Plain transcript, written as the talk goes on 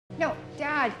No,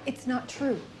 Dad, it's not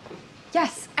true.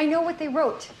 Yes, I know what they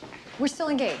wrote. We're still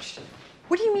engaged.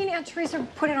 What do you mean Aunt Teresa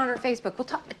put it on her Facebook?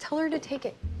 Well, tell her to take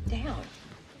it down.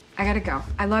 I gotta go.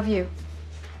 I love you.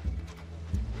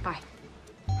 Bye.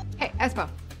 Hey, Espo,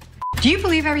 do you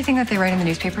believe everything that they write in the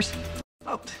newspapers?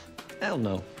 Oh, hell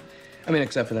no. I mean,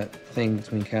 except for that thing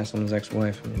between Castle and his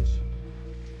ex-wife. I mean,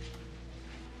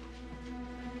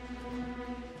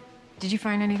 Did you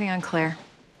find anything on Claire?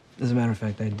 as a matter of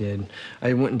fact, I did.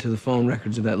 I went into the phone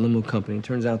records of that limo company.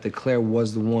 Turns out that Claire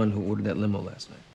was the one who ordered that limo last night.